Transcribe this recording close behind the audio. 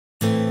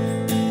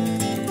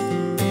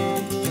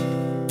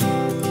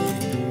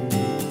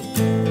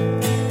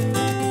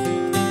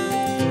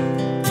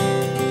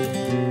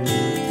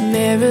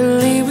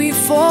Merrily we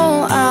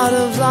fall out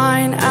of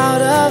line,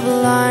 out of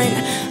line.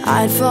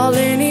 I'd fall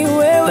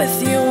anywhere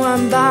with you,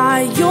 I'm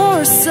by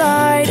your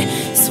side.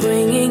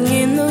 Swinging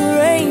in the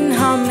rain,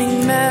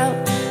 humming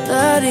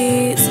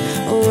melodies.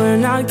 We're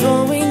not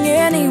going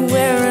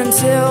anywhere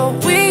until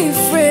we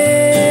freeze.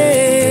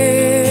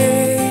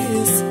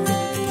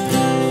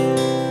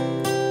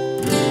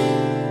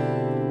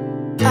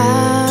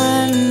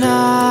 I'm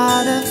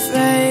not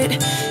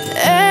afraid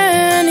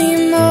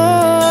anymore,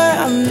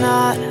 I'm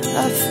not afraid.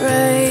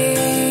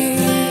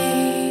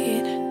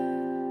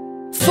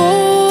 Forever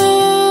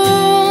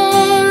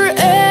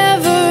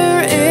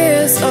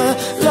is a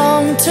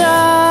long time,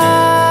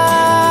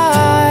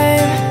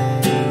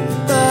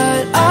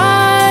 but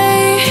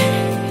I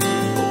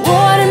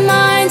wouldn't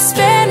mind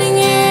spending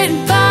it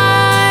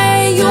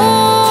by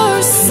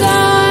your side.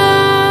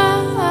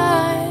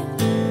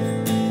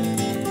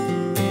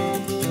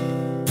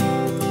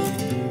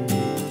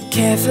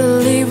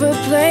 Carefully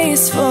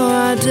replaced for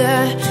our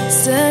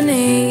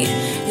destiny.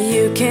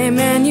 You came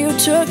and you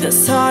took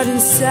this heart and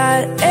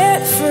set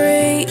it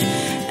free.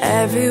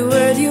 Every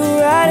word you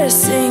write or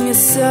sing is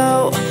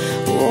so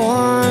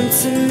warm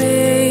to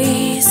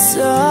me,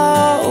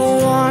 so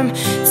warm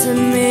to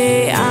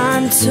me.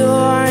 I'm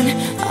torn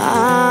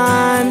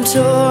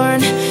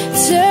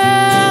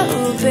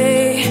to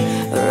be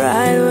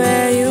right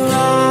where you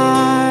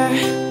are.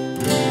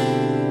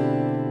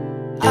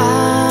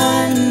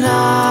 I'm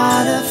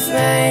not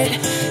afraid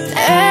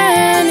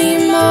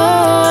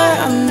anymore,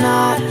 I'm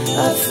not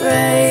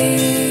afraid.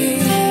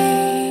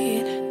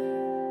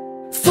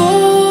 Forever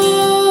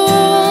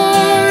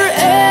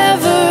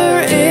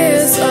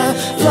is a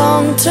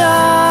long time,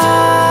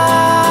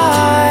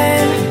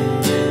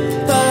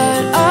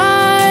 but I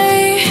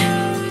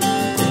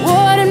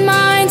wouldn't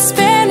mind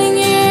spending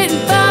it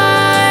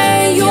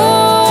by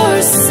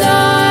your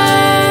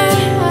side.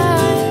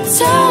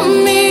 Tell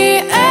me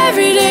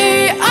every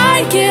day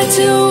I get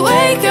to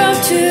wake up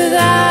to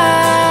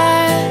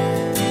that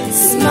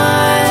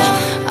smile.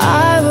 I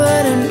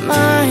wouldn't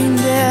mind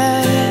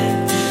it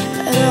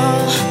at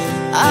all,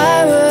 I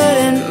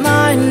wouldn't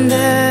mind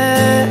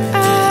it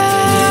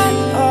at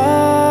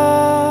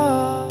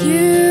all.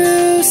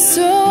 You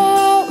so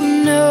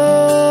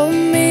know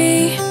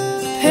me,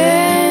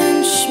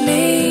 pinch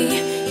me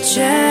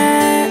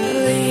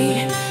gently.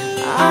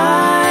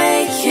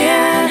 I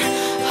can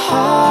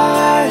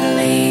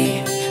hardly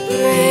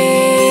breathe.